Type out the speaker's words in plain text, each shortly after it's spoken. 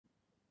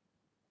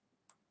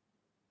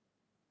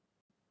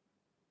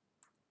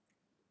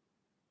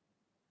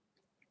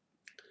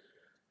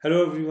Hello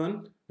everyone,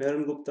 मैं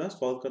अरुण गुप्ता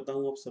स्वागत करता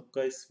हूं आप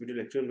सबका इस वीडियो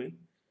लेक्चर में।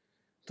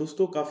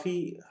 दोस्तों, काफ़ी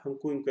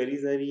हमको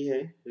इंक्वायरीज आ रही है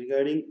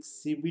रिगार्डिंग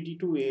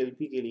CBT2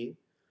 ALP के लिए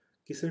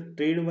कि सर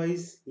ट्रेड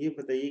वाइज ये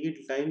बताइए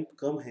कि टाइम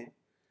कम है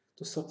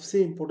तो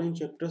सबसे इम्पोर्टेंट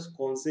चैप्टर्स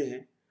कौन से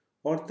हैं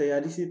और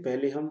तैयारी से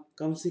पहले हम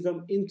कम से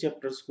कम इन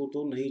चैप्टर्स को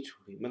तो नहीं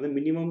छोड़ें, मतलब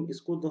मिनिमम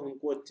इसको तो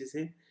हमको अच्छे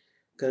से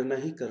करना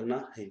ही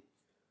करना है।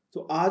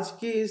 तो आज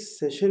के इस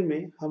सेशन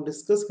में हम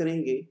डिस्कस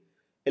करेंगे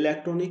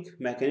इलेक्ट्रॉनिक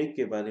मैकेनिक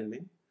के बारे में।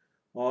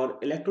 और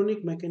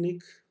इलेक्ट्रॉनिक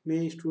मैकेनिक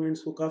में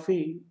स्टूडेंट्स को काफ़ी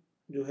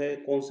जो है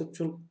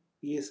कॉन्सेप्चुअल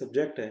ये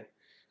सब्जेक्ट है,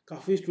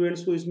 काफ़ी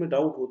स्टूडेंट्स को इसमें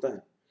डाउट होता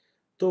है।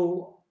 तो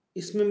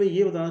इसमें मैं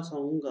ये बताना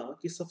चाहूँगा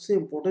कि सबसे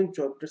इम्पोर्टेंट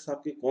चैप्टर्स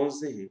आपके कौन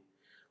से हैं।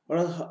 और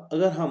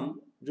अगर हम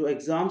जो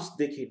एग्ज़ाम्स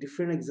देखें,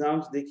 डिफरेंट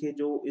एग्ज़ाम्स देखें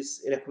जो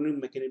इस इलेक्ट्रॉनिक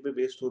मैकेनिक पे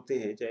बेस्ड होते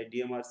हैं, चाहे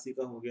DMRC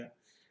का हो गया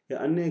या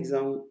अन्य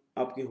एग्ज़ाम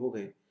आपके हो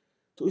गए,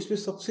 तो इसमें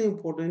सबसे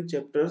इम्पोर्टेंट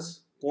चैप्टर्स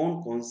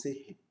कौन कौन से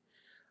हैं।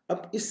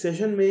 अब इस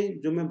सेशन में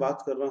जो मैं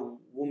बात कर रहा हूँ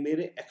वो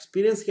मेरे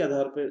एक्सपीरियंस के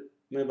आधार पर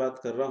मैं बात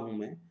कर रहा हूँ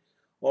मैं,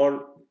 और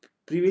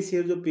प्रीवियस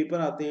ईयर जो पेपर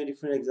आते हैं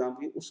डिफरेंट एग्जाम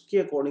के उसके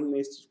अकॉर्डिंग मैं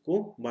इस चीज़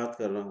को बात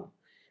कर रहा हूँ।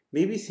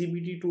 मे बी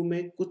CBT2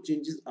 में कुछ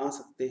चेंजेस आ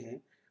सकते हैं,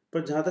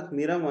 पर जहाँ तक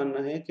मेरा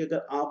मानना है कि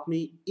अगर आपने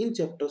इन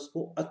चैप्टर्स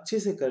को अच्छे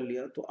से कर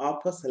लिया तो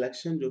आपका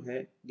सिलेक्शन जो है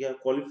या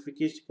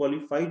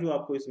क्वालिफाई जो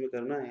आपको इसमें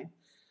करना है,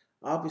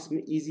 आप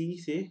इसमें इजी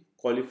से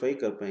क्वालिफाई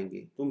कर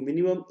पाएंगे। तो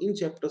मिनिमम इन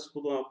चैप्टर्स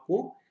को तो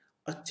आपको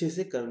अच्छे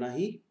से करना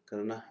ही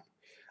करना है।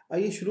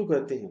 आइए शुरू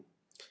करते हैं।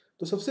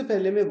 तो सबसे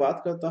पहले मैं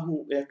बात करता हूँ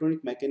इलेक्ट्रॉनिक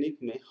मैकेनिक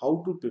में हाउ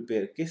टू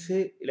प्रिपेयर, कैसे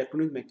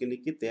इलेक्ट्रॉनिक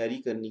मैकेनिक की तैयारी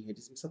करनी है,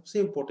 जिसमें सबसे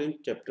इंपॉर्टेंट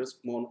चैप्टर्स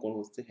कौन कौन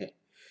होते हैं।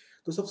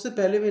 तो सबसे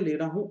पहले मैं ले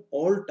रहा हूँ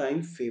ऑल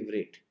टाइम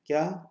फेवरेट।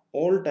 क्या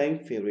ऑल टाइम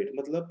फेवरेट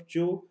मतलब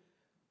जो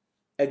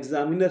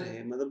एग्जामिनर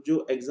है, मतलब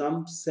जो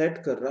एग्जाम सेट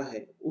कर रहा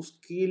है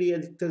उसके लिए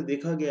अधिकतर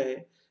देखा गया है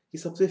कि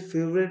सबसे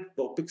फेवरेट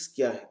टॉपिक्स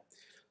क्या है।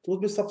 तो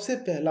उसमें सबसे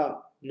पहला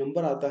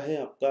नंबर आता है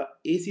आपका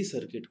AC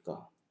सर्किट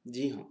का।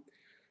 जी हाँ,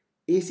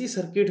 एसी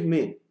सर्किट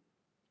में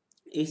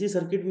एसी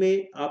सर्किट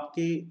में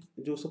आपके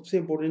जो सबसे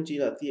इम्पोर्टेंट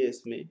चीज़ आती है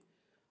इसमें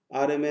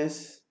RMS,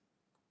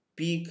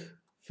 पीक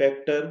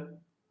फैक्टर,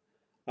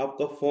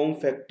 आपका फॉर्म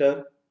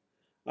फैक्टर,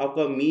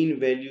 आपका मीन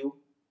वैल्यू,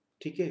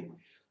 ठीक है।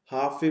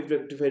 हाफ वेव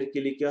रेक्टिफायर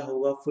के लिए क्या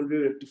होगा, फुल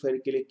वेव रेक्टिफायर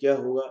के लिए क्या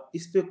होगा,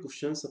 इस पे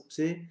क्वेश्चन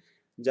सबसे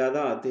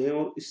ज़्यादा आते हैं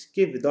और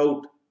इसके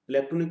विदाउट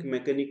इलेक्ट्रॉनिक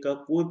मैकेनिक का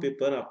कोई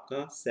पेपर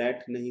आपका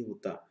सेट नहीं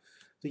होता।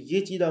 तो ये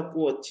चीज़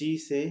आपको अच्छी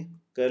से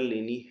कर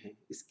लेनी है।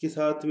 इसके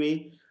साथ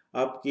में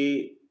आपके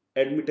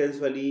एडमिटेंस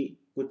वाली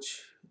कुछ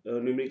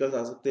न्यूमेरिकल्स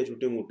आ सकते हैं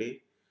छोटे मोटे,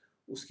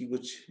 उसकी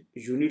कुछ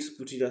यूनिट्स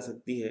पूछी जा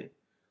सकती है।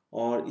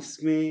 और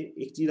इसमें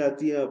एक चीज़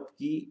आती है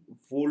आपकी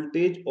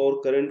वोल्टेज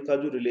और करंट का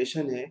जो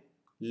रिलेशन है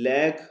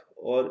लैग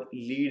और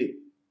लीड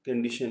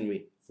कंडीशन में,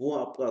 वो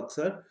आपका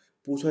अक्सर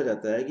पूछा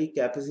जाता है कि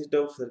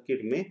कैपेसिटर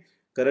सर्किट में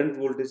करंट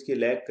वोल्टेज के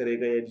लैग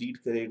करेगा या लीड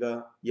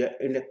करेगा, या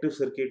इंडक्टिव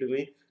सर्किट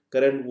में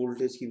करंट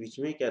वोल्टेज के बीच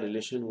में क्या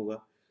रिलेशन होगा।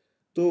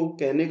 तो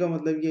कहने का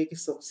मतलब ये है कि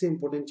सबसे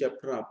इंपॉर्टेंट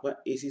चैप्टर आपका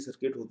AC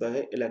सर्किट होता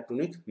है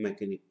इलेक्ट्रॉनिक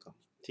मैकेनिक का,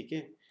 ठीक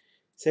है।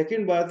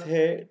 सेकंड बात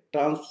है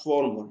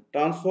ट्रांसफॉर्मर।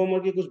 ट्रांसफॉर्मर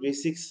के कुछ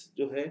बेसिक्स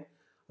जो है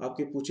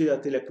आपके पूछे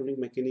जाते हैं इलेक्ट्रॉनिक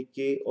मैकेनिक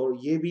के, और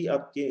ये भी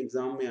आपके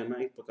एग्जाम में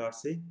आना एक प्रकार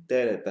से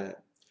तय रहता है।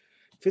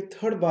 फिर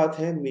थर्ड बात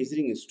है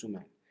मेजरिंग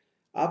इंस्ट्रूमेंट।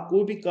 आप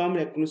कोई भी काम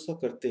इलेक्ट्रॉनिक्स का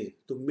करते हैं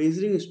तो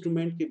मेजरिंग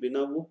इंस्ट्रूमेंट के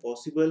बिना वो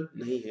पॉसिबल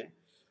नहीं है।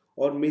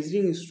 और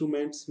मेजरिंग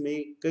इंस्ट्रूमेंट्स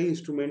में कई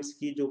इंस्ट्रूमेंट्स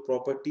की जो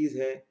प्रॉपर्टीज़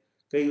है,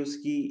 कई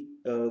उसकी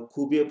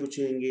खूबियाँ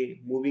पूछेंगे।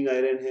 मूविंग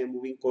आयरन है,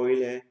 मूविंग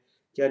कॉइल है,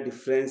 क्या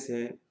डिफरेंस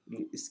है,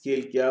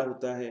 स्केल क्या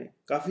होता है,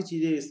 काफ़ी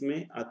चीज़ें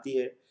इसमें आती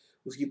है,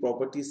 उसकी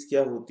प्रॉपर्टीज़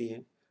क्या होती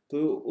हैं।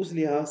 तो उस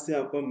लिहाज से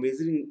आपका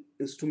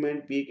मेजरिंग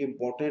इंस्ट्रूमेंट भी एक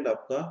इम्पॉर्टेंट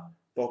आपका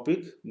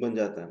टॉपिक बन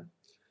जाता है।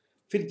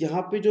 फिर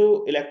यहाँ पे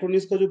जो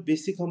इलेक्ट्रॉनिक्स का जो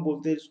बेसिक हम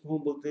बोलते हैं, जिसको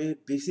हम बोलते हैं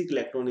बेसिक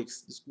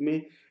इलेक्ट्रॉनिक्स,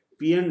 जिसमें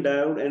PN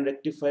डायोड एंड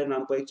रेक्टिफायर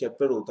नाम का एक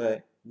चैप्टर होता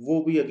है, वो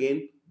भी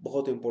अगेन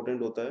बहुत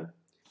इंपॉर्टेंट होता है।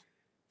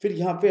 फिर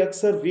यहाँ पे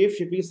अक्सर वेव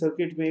शेपिंग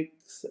सर्किट में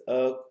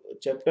एक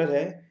चैप्टर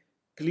है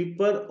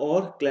क्लिपर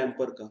और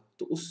क्लैम्पर का,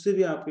 तो उससे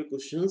भी आपके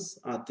क्वेश्चंस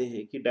आते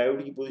हैं कि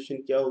डायोड की पोजीशन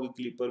क्या होगी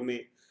क्लिपर में,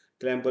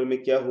 क्लैम्पर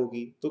में क्या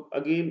होगी। तो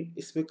अगेन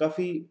इसमें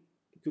काफ़ी,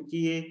 क्योंकि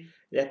ये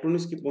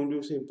इलेक्ट्रॉनिक्स के पॉइंट ऑफ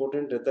व्यू से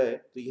इंपॉर्टेंट रहता है,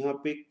 तो यहाँ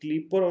पे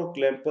क्लिपर और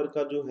क्लैम्पर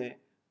का जो है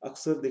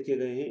अक्सर देखे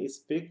गए हैं, इस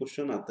पे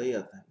क्वेश्चन आता ही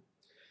आता है।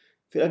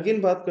 फिर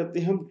अगेन बात करते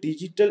हैं हम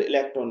डिजिटल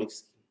इलेक्ट्रॉनिक्स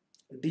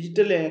की।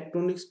 डिजिटल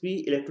इलेक्ट्रॉनिक्स भी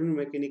इलेक्ट्रॉनिक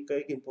मैकेनिक का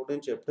एक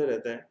इंपॉर्टेंट चैप्टर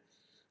रहता है,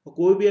 और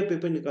कोई भी आप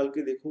पेपर निकाल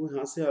के देखो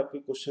यहाँ से आपके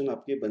क्वेश्चन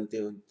आपके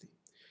बनते बनते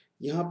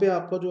यहाँ पे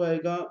आपका जो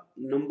आएगा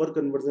नंबर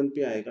कन्वर्जन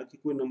पे आएगा कि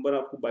कोई नंबर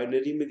आपको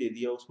बाइनरी में दे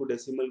दिया, उसको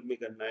डेसिमल में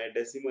करना है,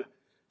 डेसिमल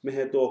में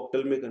है तो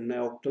ऑक्टल में करना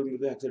है, ऑक्टल में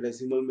तो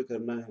हेक्साडेसिमल में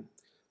करना है।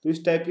 तो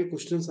इस टाइप के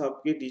क्वेश्चंस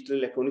आपके डिजिटल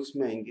इलेक्ट्रॉनिक्स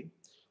में आएंगे।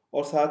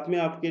 और साथ में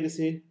आपके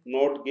जैसे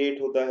नॉट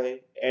गेट होता है,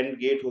 एंड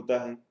गेट होता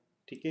है,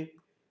 ठीक है।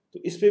 तो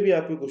इस पे भी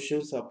आपके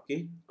क्वेश्चंस आपके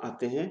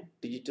आते हैं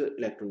डिजिटल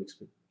इलेक्ट्रॉनिक्स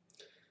में।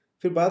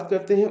 फिर बात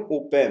करते हैं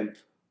ओपैम्प।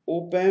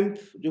 ओपैम्प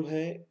जो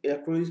है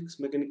इलेक्ट्रॉनिक्स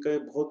मैकेनिक का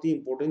बहुत ही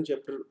इंपॉर्टेंट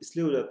चैप्टर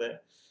इसलिए हो जाता है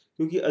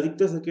क्योंकि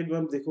अधिकतर सर्किट में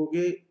आप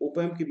देखोगे ओप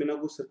एम्प के बिना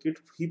कोई सर्किट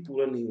ही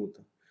पूरा नहीं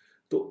होता।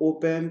 तो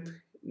ओप एम्प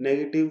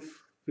नेगेटिव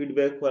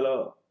फीडबैक वाला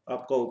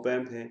आपका ओप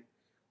एम्प है,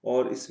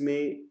 और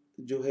इसमें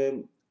जो है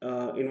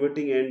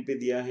इन्वर्टिंग एंड पे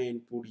दिया है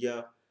इनपुट या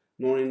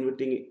नॉन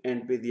इन्वर्टिंग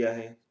एंड पे दिया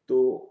है,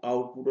 तो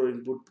आउटपुट और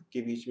इनपुट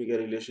के बीच में क्या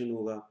रिलेशन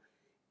होगा,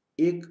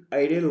 एक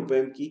आइडियल ओप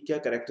एम्प की क्या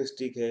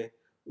कैरेक्टरिस्टिक है,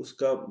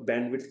 उसका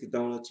बैंडविड्थ कितना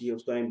होना चाहिए,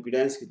 उसका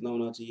इम्पीडेंस कितना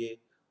होना चाहिए।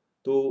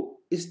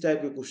 तो इस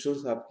टाइप के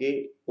क्वेश्चंस आपके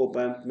ओप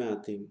एम्प में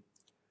आते हैं।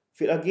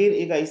 फिर अगेन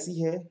एक आईसी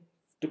है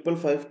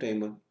 555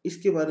 टाइमर,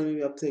 इसके बारे में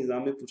भी आपसे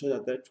एग्जाम में पूछा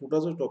जाता है, छोटा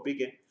सा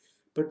टॉपिक है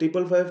पर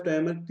 555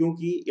 टाइमर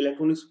क्योंकि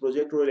इलेक्ट्रॉनिक्स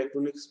प्रोजेक्ट और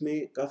इलेक्ट्रॉनिक्स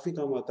में काफ़ी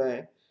काम आता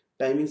है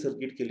टाइमिंग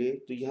सर्किट के लिए,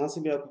 तो यहाँ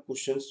से भी आपके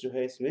क्वेश्चंस जो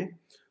है इसमें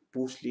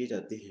पूछ लिए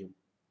जाते हैं।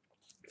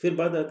 फिर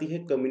बात आती है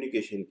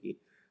कम्युनिकेशन की।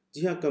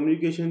 जी हाँ,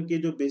 कम्युनिकेशन के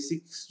जो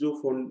बेसिक्स जो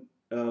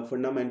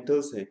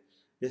फंडामेंटल्स हैं,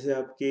 जैसे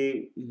आपके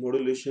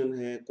मॉड्यूलेशन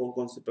है, कौन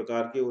कौन से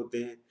प्रकार के होते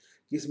हैं,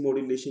 किस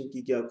मॉड्यूलेशन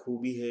की क्या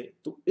खूबी है,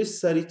 तो इस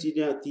सारी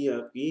चीज़ें आती है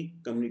आपकी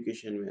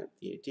कम्युनिकेशन में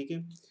आती है, ठीक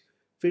है।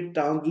 फिर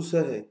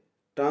ट्रांसड्यूसर है,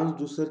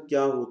 ट्रांसड्यूसर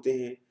क्या होते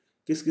हैं,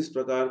 किस किस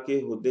प्रकार के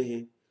होते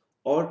हैं,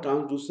 और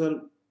ट्रांसड्यूसर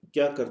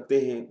क्या करते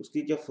हैं,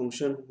 उसके क्या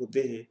फंक्शन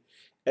होते हैं,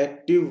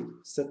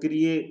 एक्टिव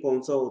सक्रिय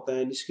कौन सा होता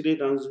है, निष्क्रिय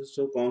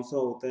ट्रांसड्यूसर कौन सा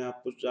होता है,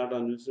 आपको 4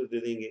 ट्रांसड्यूसर दे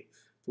देंगे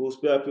तो उस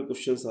पर आपके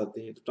क्वेश्चंस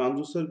आते हैं। तो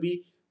ट्रांसड्यूसर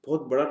भी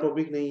बहुत बड़ा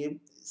टॉपिक नहीं है,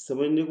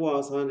 समझने को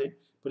आसान है,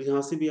 पर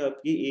यहाँ से भी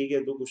आपकी 1 या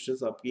 2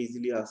 क्वेश्चंस आपके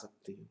इजीली आ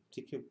सकते हैं,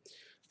 ठीक है।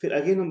 फिर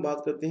अगेन हम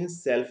बात करते हैं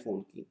सेल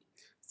फोन की।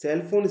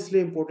 सेल फोन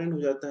इसलिए इम्पोर्टेंट हो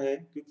जाता है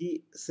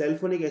क्योंकि सेल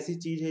फोन एक ऐसी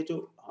चीज़ है जो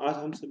आज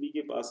हम सभी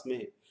के पास में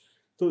है,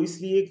 तो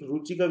इसलिए एक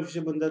रुचि का विषय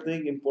बन जाता है,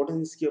 एक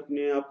इम्पोर्टेंस इसकी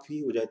अपने आप ही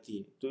हो जाती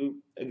है। तो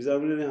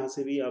एग्जामिनर यहाँ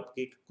से भी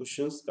आपके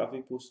क्वेश्चंस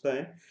काफ़ी पूछता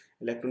है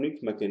इलेक्ट्रॉनिक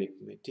मैकेनिक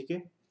में, ठीक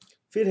है।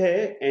 फिर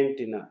है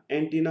एंटीना।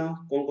 एंटीना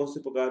कौन कौन से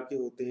प्रकार के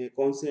होते हैं,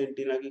 कौन से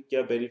एंटीना के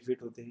क्या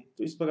बेनिफिट होते हैं,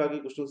 तो इस प्रकार के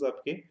क्वेश्चंस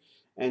आपके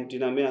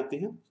एंटीना में आते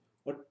हैं।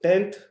 और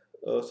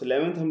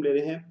 11th हम ले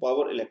रहे हैं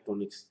पावर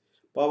इलेक्ट्रॉनिक्स।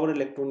 पावर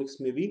इलेक्ट्रॉनिक्स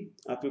में भी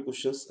आपके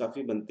क्वेश्चंस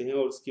काफ़ी बनते हैं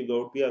और इसके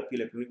विदाउट भी आपकी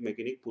इलेक्ट्रॉनिक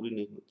मैकेनिक पूरी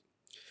नहीं होती।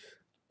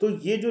 तो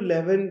ये जो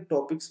 11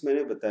 टॉपिक्स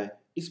मैंने बताए,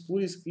 इस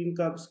पूरी स्क्रीन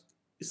का आप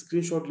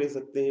स्क्रीनशॉट ले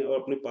सकते हैं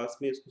और अपने पास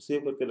में इसको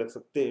सेव करके रख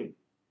सकते हैं।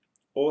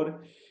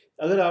 और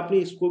अगर आपने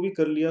इसको भी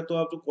कर लिया तो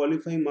आप जो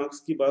क्वालिफाइंग मार्क्स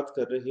की बात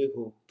कर रहे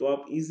हो तो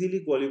आप इजीली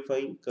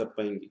क्वालिफाई कर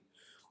पाएंगे।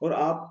 और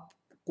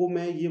आपको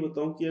मैं ये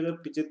बताऊं कि अगर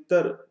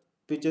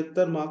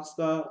 75 मार्क्स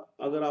का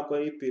अगर आपका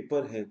ये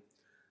पेपर है,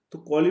 तो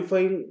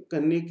क्वालिफाइंग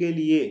करने के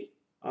लिए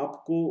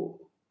आपको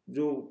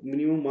जो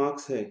मिनिमम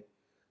मार्क्स है,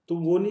 तो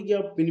वो नहीं कि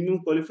आप मिनिमम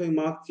क्वालिफाइंग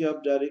मार्क्स की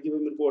आप जा रहे हैं कि भाई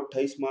मेरे को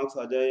 28 मार्क्स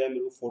आ जाए या मेरे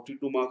को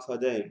 42 मार्क्स आ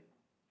जाए।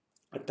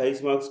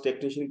 28 मार्क्स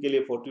टेक्नीशियन के लिए,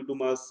 42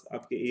 मार्क्स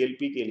आपके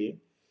एएलपी के लिए।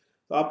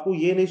 तो आपको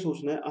ये नहीं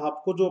सोचना है,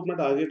 आपको जो अपना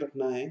टारगेट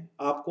रखना है,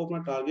 आपको अपना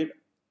टारगेट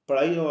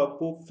पढ़ाई और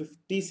आपको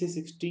 50 से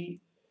 60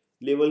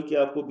 लेवल की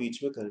आपको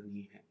बीच में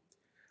करनी है।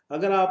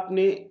 अगर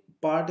आपने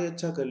पार्ट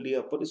अच्छा कर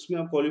लिया पर इसमें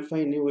आप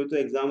क्वालिफाई नहीं हुए तो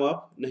एग्ज़ाम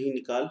आप नहीं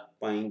निकाल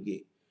पाएंगे।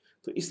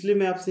 तो इसलिए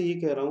मैं आपसे ये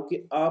कह रहा हूँ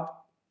कि आप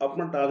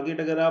अपना टारगेट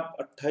अगर आप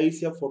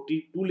 28 या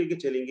 42 लेके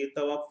चलेंगे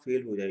तब आप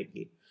फेल हो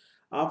जाएंगे।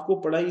 आपको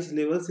पढ़ाई इस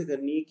लेवल से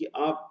करनी है कि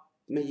आप,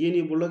 मैं ये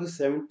नहीं बोल रहा कि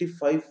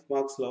 75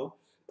 मार्क्स लाओ,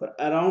 पर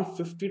अराउंड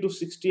 50 टू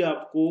 60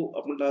 आपको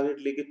अपना टारगेट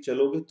लेके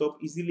चलोगे तो आप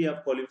इजीली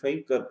आप क्वालिफाई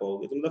कर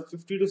पाओगे। तो मतलब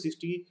 50 टू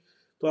 60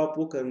 तो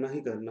आपको करना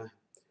ही करना है।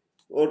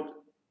 और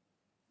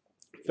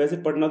वैसे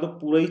पढ़ना तो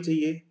पूरा ही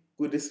चाहिए,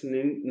 कोई रिस्क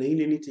नहीं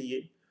लेनी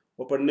चाहिए,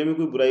 और पढ़ने में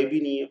कोई बुराई भी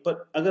नहीं है,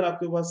 पर अगर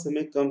आपके पास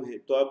समय कम है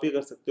तो आप ये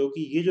कर सकते हो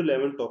कि ये जो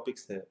 11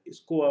 टॉपिक्स है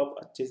इसको आप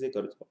अच्छे से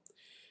कर जाओ।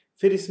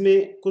 फिर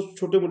इसमें कुछ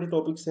छोटे मोटे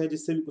टॉपिक्स हैं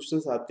जिससे भी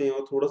क्वेश्चंस आते हैं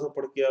और थोड़ा सा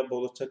पढ़ के आप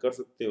बहुत अच्छा कर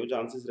सकते हो,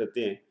 चांसेस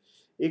रहते हैं।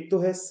 एक तो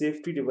है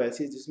सेफ्टी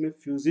डिवाइसेस, जिसमें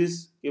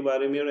फ्यूजेस के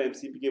बारे में और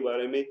एमसीबी के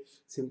बारे में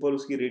सिंपल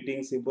उसकी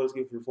रेटिंग, सिंपल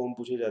उसके फुल फॉर्म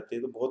पूछे जाते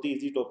हैं, तो बहुत ही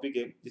इजी टॉपिक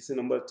है जिससे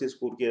नंबर अच्छे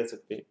स्कोर किए जा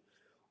सकते हैं।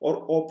 और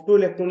ऑप्टो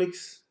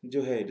इलेक्ट्रॉनिक्स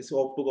जो है, जैसे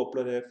ऑप्टो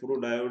कपलर है, फोटो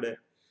डायोड है,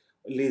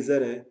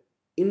 लेज़र है,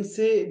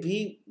 इनसे भी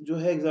जो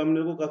है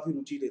एग्जामिनर को काफ़ी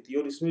रुचि रहती है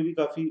और इसमें भी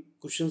काफ़ी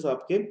क्वेश्चंस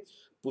आपके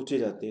पूछे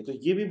जाते हैं। तो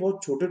ये भी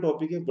बहुत छोटे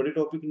टॉपिक है, बड़े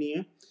टॉपिक नहीं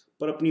है,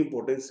 पर अपनी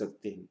इंपॉर्टेंस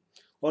रखते हैं।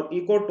 और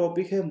एक और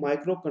टॉपिक है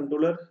micro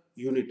controller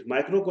unit.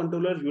 Micro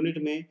controller unit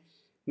में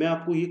मैं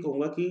आपको ये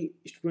कहूँगा कि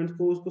स्टूडेंट्स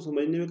को उसको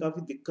समझने में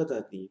काफ़ी दिक्कत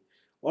आती है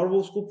और वो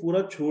उसको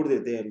पूरा छोड़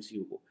देते हैं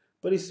एमसीयू को।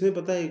 पर इसमें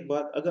पता है एक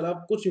बात, अगर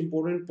आप कुछ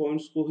इंपॉर्टेंट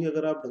पॉइंट्स को ही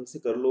अगर आप ढंग से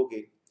कर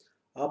लोगे,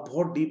 आप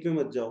बहुत डीप में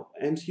मत जाओ,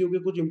 एमसीयू के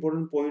कुछ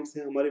इंपॉर्टेंट पॉइंट्स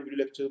हैं हमारे वीडियो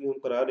लेक्चर में हम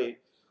करा रहे हैं,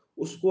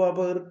 उसको आप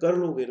अगर कर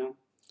लोगे ना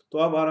तो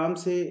आप आराम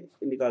से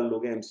निकाल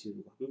लोगे एमसीयू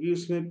का, क्योंकि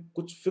उसमें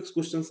कुछ फिक्स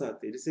क्वेश्चंस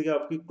आते हैं। जैसे कि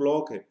आपकी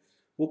क्लॉक है,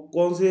 वो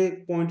कौन से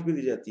पॉइंट पे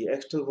दी जाती है,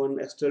 एक्सटर्नल 1,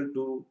 एक्सटर्नल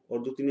 2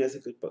 और 2-3 ऐसे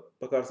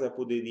प्रकार से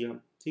आपको दे दिया,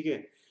 ठीक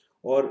है।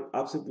 और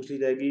आपसे पूछ ली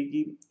जाएगी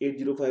कि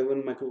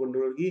 8051 माइक्रो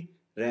कंट्रोलर की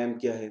रैम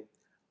क्या है,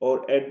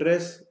 और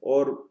एड्रेस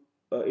और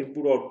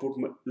इनपुट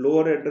आउटपुट,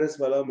 लोअर एड्रेस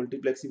वाला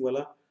मल्टीप्लेक्सिंग वाला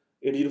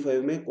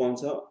 8005 में कौन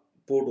सा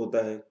पोर्ट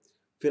होता है।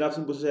 फिर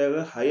आपसे पूछा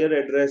जाएगा हायर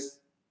एड्रेस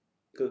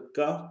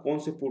का कौन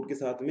से पोर्ट के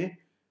साथ में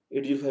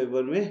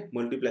 8051 में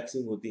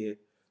मल्टीप्लेक्सिंग होती है।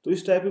 तो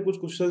इस टाइप के कुछ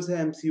क्वेश्चंस हैं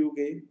एमसीयू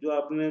के, जो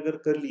आपने अगर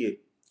कर लिए,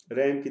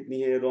 रैम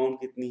कितनी है, रोम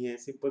कितनी है,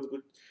 सिंपल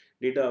कुछ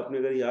डेटा आपने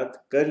अगर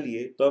याद कर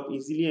लिए तो आप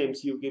इजीली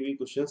एमसीयू के भी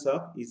क्वेश्चंस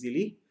आप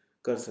इजीली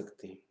कर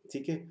सकते हैं।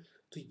 ठीक है,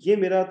 तो ये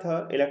मेरा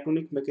था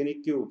इलेक्ट्रॉनिक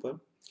मैकेनिक के ऊपर।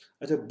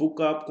 अच्छा,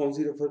 बुक आप कौन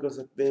सी रेफर कर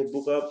सकते हैं?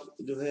 बुक आप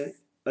जो है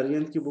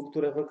अरिहंत की बुक तो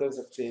रेफर कर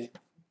सकते हैं,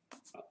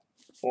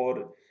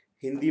 और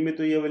हिंदी में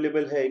तो ये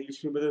अवेलेबल है,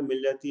 इंग्लिश में अगर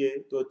मिल जाती है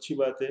तो अच्छी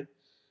बात है।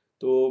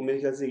 तो मेरे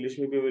ख्याल से इंग्लिश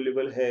में भी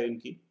अवेलेबल है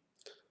उनकी।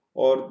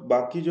 और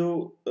बाकी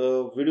जो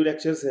वीडियो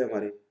लेक्चर्स है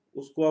हमारे,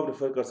 उसको आप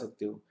रेफर कर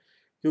सकते हो,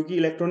 क्योंकि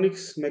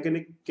इलेक्ट्रॉनिक्स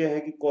मैकेनिक क्या है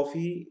कि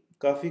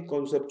काफ़ी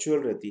कॉन्सेप्चुअल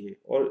रहती है,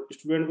 और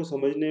स्टूडेंट को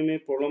समझने में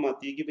प्रॉब्लम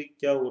आती है कि भाई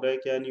क्या हो रहा है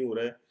क्या नहीं हो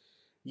रहा है।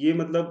 ये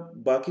मतलब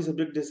बाकी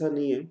सब्जेक्ट जैसा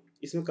नहीं है,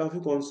 इसमें काफ़ी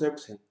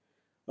कॉन्सेप्ट्स हैं।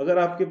 अगर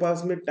आपके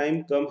पास में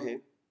टाइम कम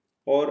है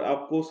और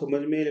आपको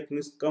समझ में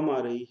इलेक्ट्रॉनिक्स कम आ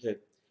रही है,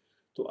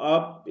 तो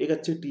आप एक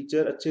अच्छे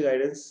टीचर, अच्छे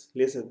गाइडेंस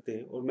ले सकते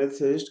हैं। और मैं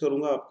सजेस्ट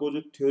करूंगा आपको,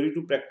 जो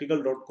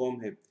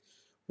theory2practical.com है,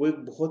 वो एक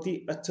बहुत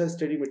ही अच्छा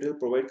स्टडी मटेरियल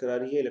प्रोवाइड करा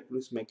रही है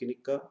इलेक्ट्रॉनिक्स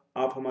मैकेनिक का।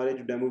 आप हमारे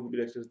जो डेमो वीडियो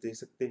लेक्चर्स देख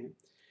सकते हैं,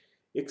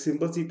 एक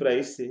सिंपल सी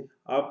प्राइस से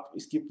आप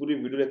इसकी पूरी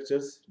वीडियो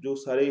लेक्चर्स, जो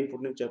सारे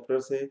इंपॉर्टेंट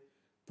चैप्टर्स है,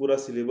 पूरा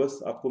सिलेबस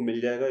आपको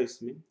मिल जाएगा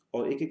इसमें।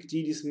 और एक एक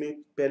चीज़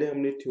इसमें पहले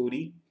हमने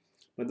थ्योरी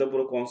मतलब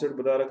पूरा कॉन्सेप्ट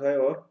बता रखा है,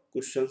 और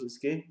क्वेश्चंस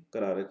इसके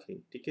करा रखे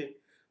हैं। ठीक है,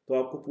 तो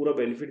आपको पूरा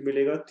बेनिफिट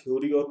मिलेगा,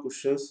 थ्योरी और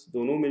क्वेश्चंस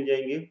दोनों मिल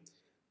जाएंगे।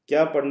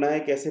 क्या पढ़ना है,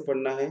 कैसे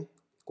पढ़ना है,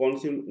 कौन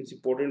सी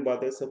इंपॉर्टेंट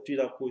बात है, सब चीज़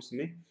आपको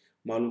इसमें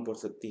मालूम पड़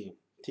सकती है।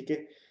 ठीक है,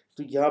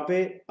 तो यहाँ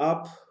पे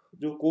आप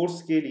जो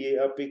कोर्स के लिए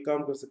आप एक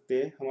काम कर सकते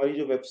हैं, हमारी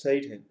जो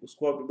वेबसाइट है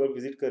उसको आप एक बार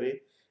विजिट करें,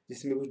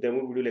 जिसमें कुछ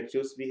डेमो वीडियो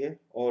लेक्चर्स भी है,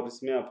 और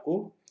इसमें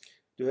आपको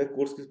जो है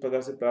कोर्स किस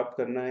प्रकार से प्राप्त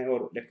करना है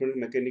और इलेक्ट्रॉनिक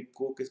मैकेनिक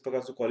को किस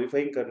प्रकार से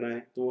क्वालिफाइंग करना है,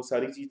 तो वो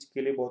सारी चीज़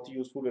के लिए बहुत ही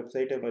यूजफुल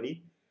वेबसाइट है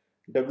हमारी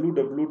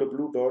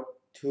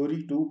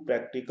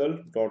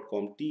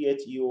www.theory2practical.com,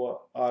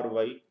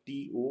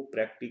 theoryto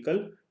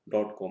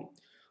practical.com।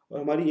 और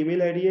हमारी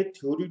ईमेल आईडी है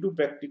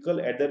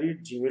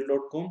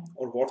theory2practical@gmail.com,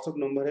 और व्हाट्सअप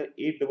नंबर है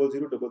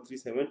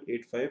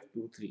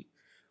 8003378523।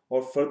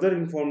 और फर्दर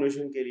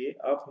इंफॉर्मेशन के लिए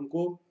आप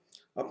हमको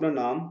अपना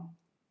नाम,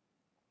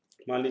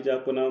 मान लीजिए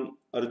आपका नाम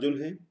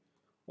अर्जुन है,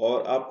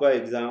 और आपका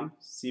एग्ज़ाम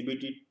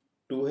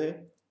CBT2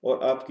 है,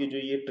 और आपकी जो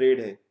ये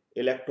ट्रेड है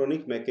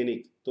इलेक्ट्रॉनिक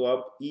मैकेनिक, तो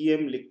आप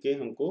EM लिख के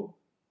हमको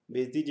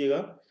भेज दीजिएगा।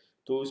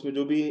 तो इसमें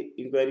जो भी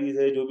इंक्वायरीज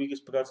है, जो भी किस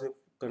प्रकार से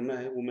करना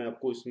है, वो मैं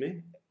आपको इसमें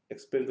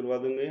एक्सप्लेन करवा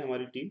दूंगे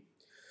हमारी टीम।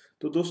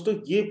 तो दोस्तों,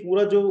 ये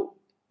पूरा जो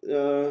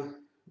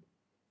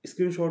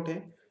स्क्रीनशॉट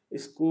है,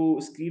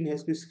 इसको स्क्रीन है,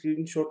 इसको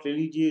स्क्रीनशॉट ले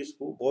लीजिए,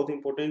 इसको बहुत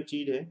इंपॉर्टेंट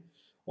चीज़ है,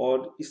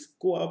 और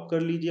इसको आप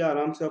कर लीजिए,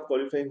 आराम से आप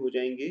क्वालिफाई हो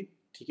जाएंगे।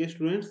 ठीक है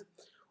स्टूडेंट्स,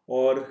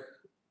 और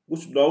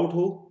कुछ डाउट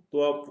हो तो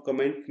आप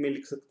कमेंट में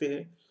लिख सकते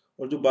हैं।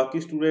 और जो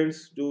बाकी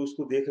स्टूडेंट्स जो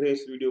इसको देख रहे हैं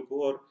इस वीडियो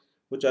को, और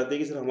वो चाहते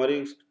हैं कि सर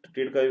हमारे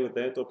ट्रेड का भी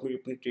बताएं, तो अपनी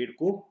अपनी ट्रेड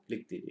को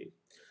लिख दीजिए।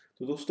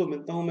 तो दोस्तों,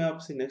 मिलता हूँ मैं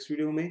आपसे नेक्स्ट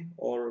वीडियो में,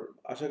 और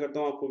आशा करता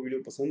हूँ आपको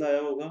वीडियो पसंद आया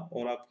होगा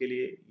और आपके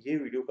लिए ये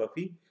वीडियो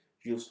काफ़ी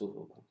यूजफुल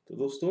होगा। तो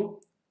दोस्तों,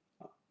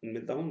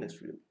 मिलता हूँ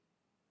नेक्स्ट वीडियो में।